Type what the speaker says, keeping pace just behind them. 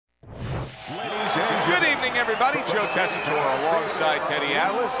Good evening, everybody. Joe Tessitore alongside Teddy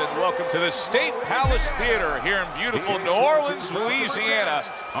Atlas, and welcome to the State Palace Theater here in beautiful New Orleans, Louisiana,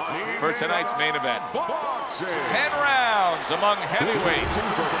 for tonight's main event. 10 rounds among heavyweights.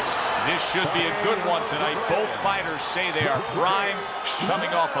 This should be a good one tonight. Both fighters say they are primed,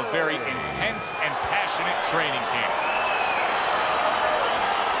 coming off a very intense and passionate training camp.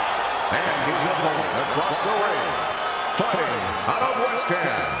 And his opponent across the ring, fighting out of West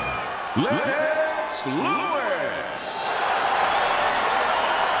Ham, Lennox Lewis.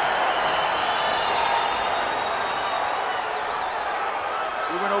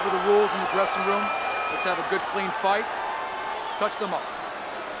 We went over the rules in the dressing room. Let's have a good, clean fight. Touch them up.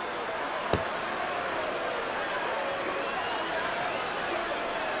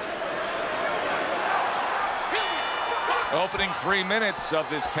 Opening 3 minutes of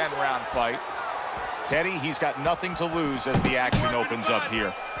this 10-round fight. Teddy, he's got nothing to lose as the action opens up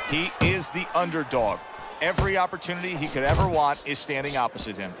here. He is the underdog. Every opportunity he could ever want is standing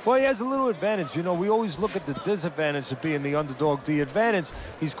opposite him. Well, he has a little advantage. You know, we always look at the disadvantage of being the underdog. The advantage,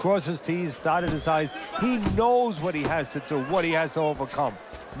 he's crossed his T's, dotted his I's. He knows what he has to do, what he has to overcome.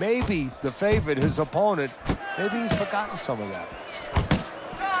 Maybe the favorite, his opponent, maybe he's forgotten some of that.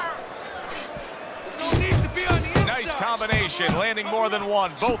 Nice combination, landing more than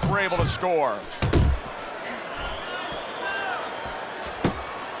one. Both were able to score.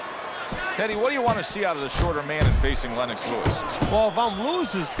 Teddy, what do you want to see out of the shorter man in facing Lennox Lewis? Well, if I'm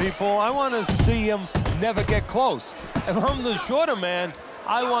Lewis's people, I want to see him never get close. If I'm the shorter man,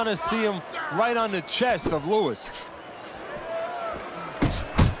 I want to see him right on the chest of Lewis.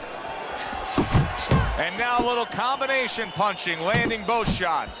 And now a little combination punching, landing both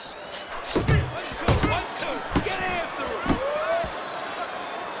shots.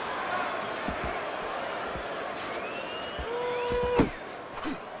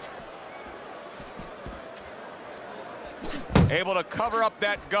 Able to cover up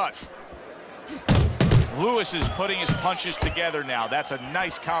that gut. Lewis is putting his punches together now. That's a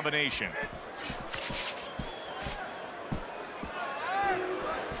nice combination.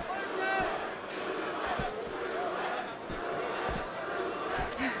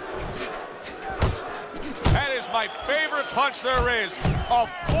 That is my favorite punch there is. A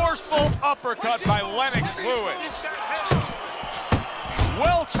forceful uppercut by Lennox Lewis.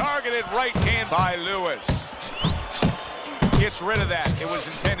 Well-targeted right hand by Lewis. Gets rid of that. It was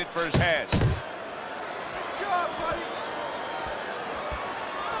intended for his head. Good job, buddy.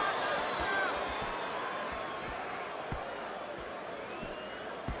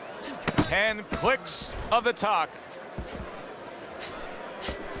 Ten clicks of the talk.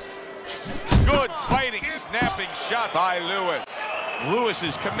 Good fighting, snapping shot by Lewis.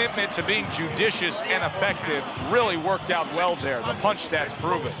 Lewis's commitment to being judicious and effective really worked out well there. The punch stats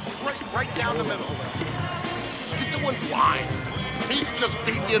prove it. Right down the middle. He's doing fine. He's just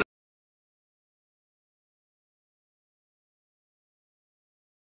beating you.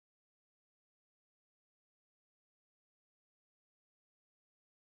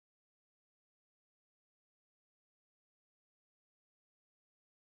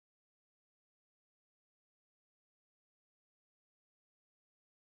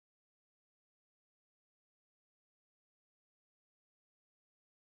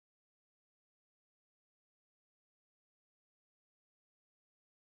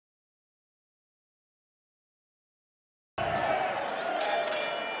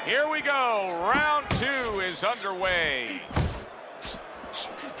 Here we go. Round 2 is underway.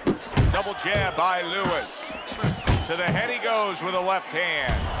 Double jab by Lewis. To the head he goes with a left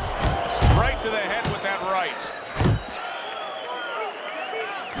hand. Right to the head with that right.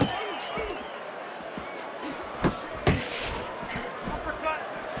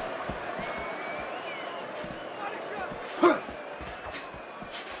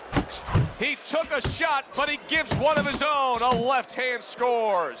 He took a shot, but he gives one of his own. A left hand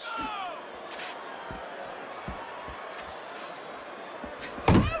scores.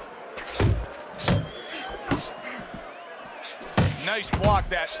 Nice block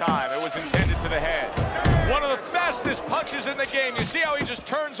that time. It was intended to the head. One of the fastest punches in the game. You see how he just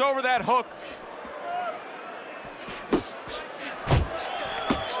turns over that hook?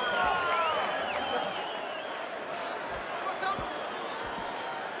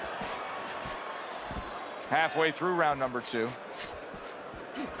 Halfway through round number 2.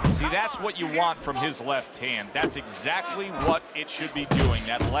 See, that's what you want from his left hand. That's exactly what it should be doing,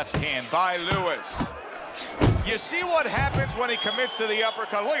 that left hand by Lewis. You see what happens when he commits to the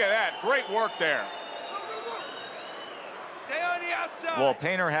uppercut. Look at that. Great work there. Stay on the outside. Well, a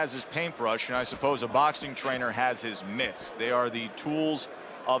painter has his paintbrush, and I suppose a boxing trainer has his mitts. They are the tools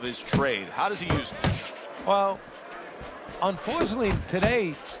of his trade. How does he use it? Well, unfortunately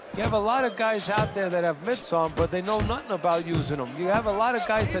today, you have a lot of guys out there that have mitts on, but they know nothing about using them. You have a lot of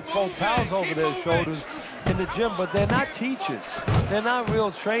guys that throw towels over their shoulders in the gym, but they're not teachers. They're not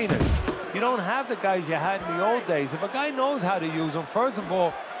real trainers. You don't have the guys you had in the old days. If a guy knows how to use them, first of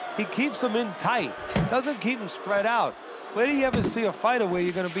all, he keeps them in tight, doesn't keep them spread out. Where do you ever see a fighter where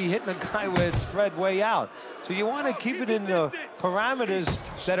you're going to be hitting a guy where it's spread way out? So you want to keep it in the parameters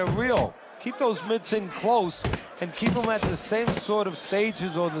that are real. Keep those mitts in close and keep them at the same sort of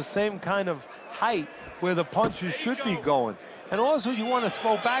stages or the same kind of height where the punches should be going. And also you want to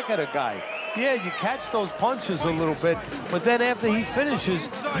throw back at a guy. Yeah, you catch those punches a little bit, but then after he finishes,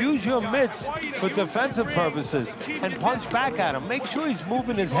 use your mitts for defensive purposes and punch back at him. Make sure he's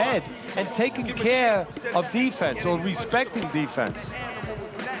moving his head and taking care of defense or respecting defense.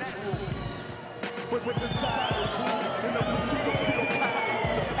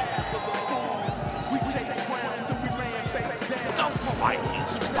 Don't fight,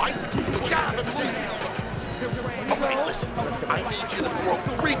 fight, jab and lead. Okay, listen, I need you to throw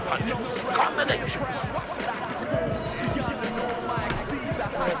 3 punches, combination.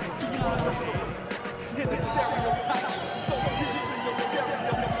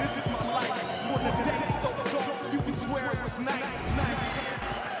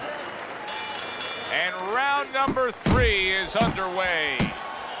 And round number 3 is underway.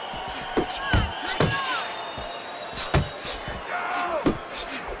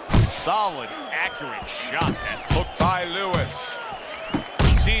 Solid, accurate shot and hooked by Lewis.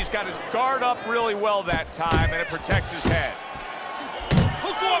 See, he's got his guard up really well that time, and it protects his head.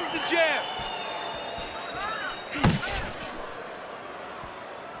 Hook off the jab.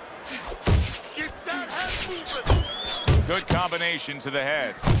 Get that head moving. Good combination to the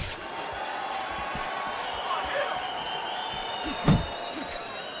head.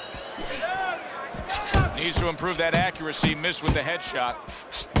 Needs to improve that accuracy, missed with the headshot.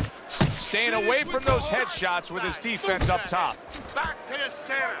 Staying away from those headshots with his defense up top. Back to the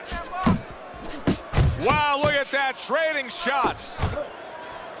center. Wow, look at that, trading shots.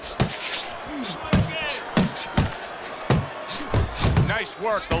 Nice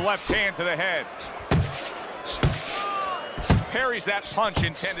work, the left hand to the head. Parries that punch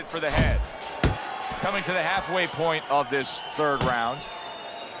intended for the head. Coming to the halfway point of this 3rd round.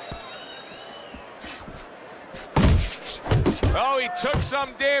 Oh, he took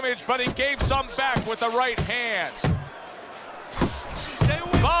some damage, but he gave some back with the right hand.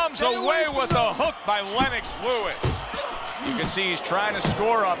 Bombs away with a hook by Lennox Lewis. You can see he's trying to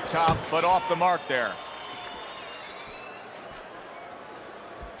score up top, but off the mark there.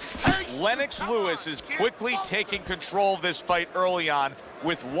 Lennox Lewis is quickly taking control of this fight early on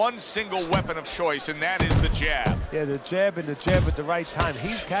with one single weapon of choice, and that is the jab. Yeah, the jab and the jab at the right time.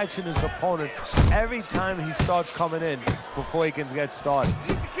 He's catching his opponent every time he starts coming in before he can get started.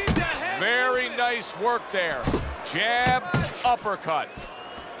 Very nice work there. Jab, uppercut.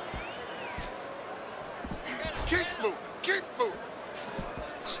 Keep moving, keep moving.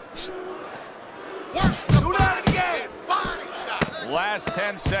 Work the body again. Body shot. Last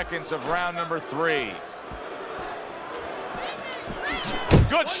 10 seconds of round number 3.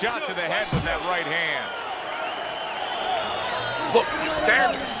 Good shot to the head with that right hand. Look, you're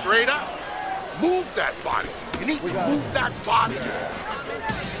standing straight up. Move that body. You need to move that body.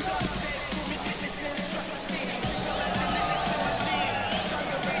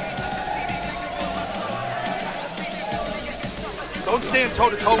 Don't stand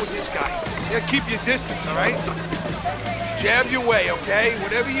toe-to-toe with this guy. Yeah, keep your distance, all right? Jab your way, okay?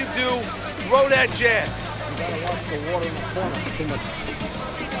 Whatever you do, throw that jab. You gotta watch the water in the corner. Too much.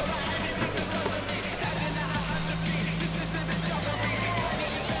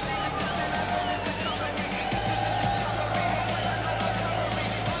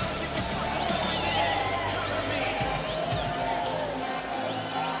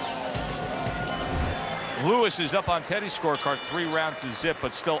 Lewis is up on Teddy's scorecard, 3 rounds to zip,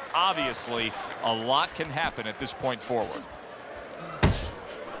 but still obviously a lot can happen at this point forward.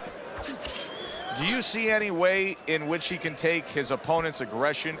 Do you see any way in which he can take his opponent's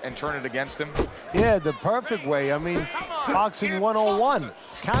aggression and turn it against him? Yeah, the perfect way. I mean, boxing 101,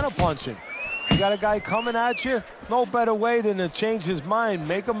 counterpunching. You got a guy coming at you, no better way than to change his mind.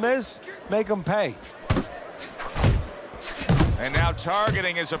 Make him miss, make him pay. And now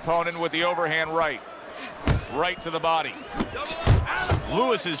targeting his opponent with the overhand right. Right to the body.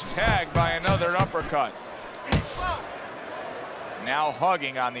 Lewis is tagged by another uppercut. Now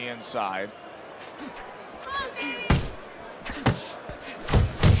hugging on the inside.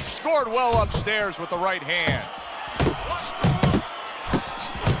 Scored well upstairs with the right hand.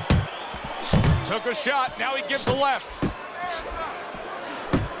 Took a shot, now he gives the left.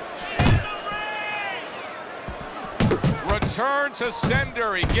 Return to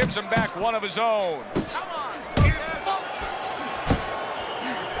sender, he gives him back one of his own.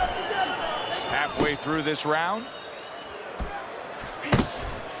 Halfway through this round.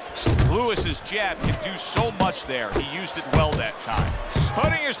 Lewis's jab can do so much there. He used it well that time.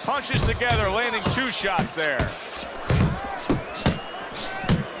 Putting his punches together, landing 2 shots there.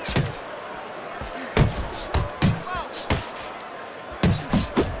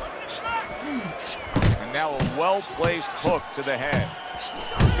 And now a well-placed hook to the head.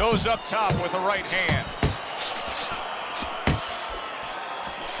 Goes up top with the right hand.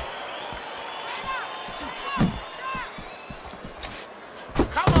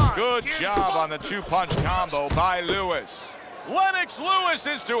 Good job on the 2-punch combo by Lewis. Lennox Lewis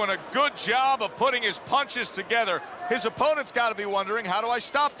is doing a good job of putting his punches together. His opponent's got to be wondering, how do I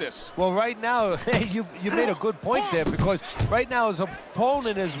stop this? Well, right now, you made a good point there, because right now his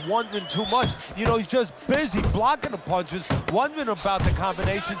opponent is wondering too much. You know, he's just busy blocking the punches, wondering about the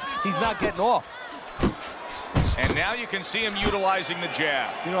combinations. He's not getting off. And now you can see him utilizing the jab.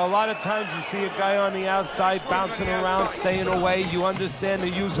 You know, a lot of times you see a guy on the outside bouncing around, staying away. You understand the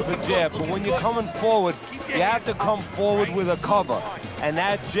use of a jab. But when you're coming forward, you have to come forward with a cover. And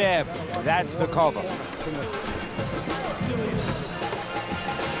that jab, that's the cover.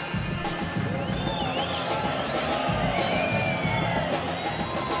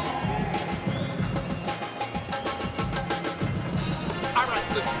 All right,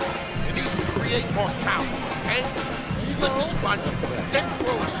 listen. You need to create more count. Okay? Slip his punch, then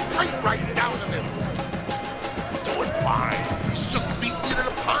throw a straight right down the middle. Doing fine. He's just beating you to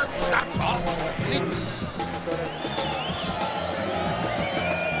the punch, that's all.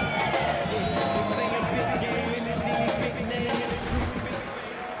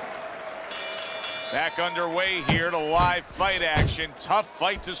 Back underway here to live fight action. Tough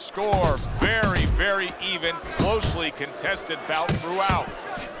fight to score. Very, very even, closely contested bout throughout.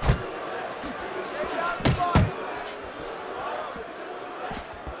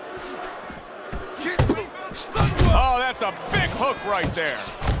 Oh, that's a big hook right there.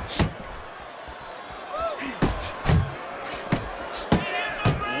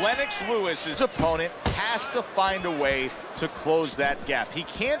 Lennox Lewis's opponent has to find a way to close that gap. He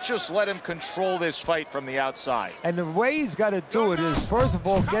can't just let him control this fight from the outside. And the way he's got to do it is, first of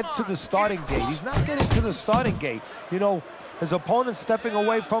all, get to the starting gate. He's not getting to the starting gate. You know, his opponent stepping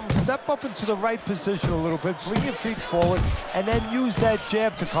away from him, step up into the right position a little bit, bring your feet forward, and then use that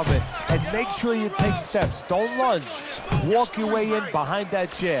jab to come in. And make sure you take steps. Don't lunge. Walk your way in behind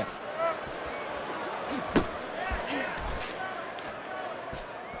that jab.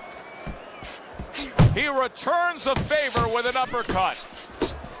 He returns the favor with an uppercut.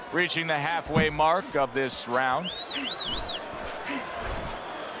 Reaching the halfway mark of this round.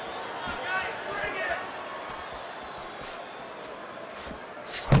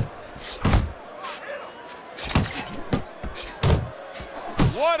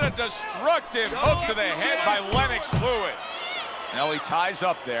 What a destructive hook to the head by Lennox Lewis. Now he ties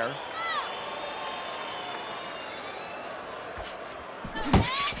up there.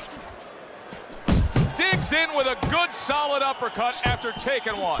 Digs in with a good solid uppercut after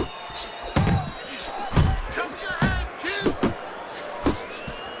taking one.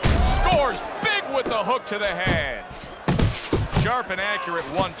 Scores big with the hook to the head. Sharp and accurate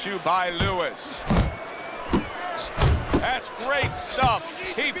 1-2 by Lewis. That's great stuff.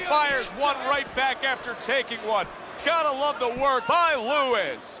 He fires one right back after taking one. Gotta love the work by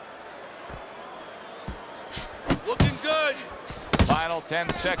Lewis. Looking good. Final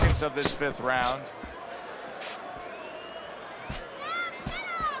 10 seconds of this 5th round.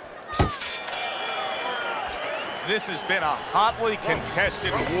 This has been a hotly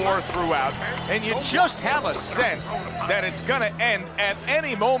contested war throughout, and you just have a sense that it's going to end at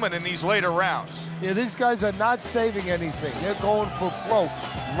any moment in these later rounds. Yeah, these guys are not saving anything. They're going for broke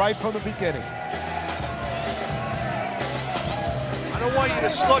right from the beginning. I don't want you to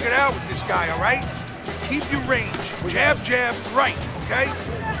slug it out with this guy, all right? Keep your range. Jab, jab, right, okay?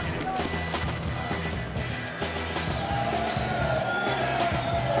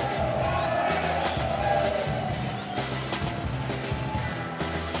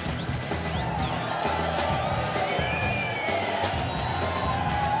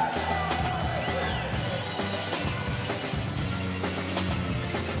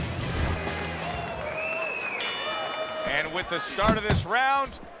 And with the start of this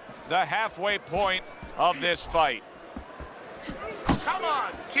round, the halfway point of this fight. Come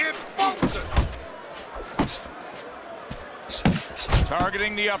on, kid, focus.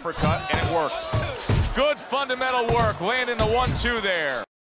 Targeting the uppercut, and it worked. Good fundamental work, landing the 1-2 there.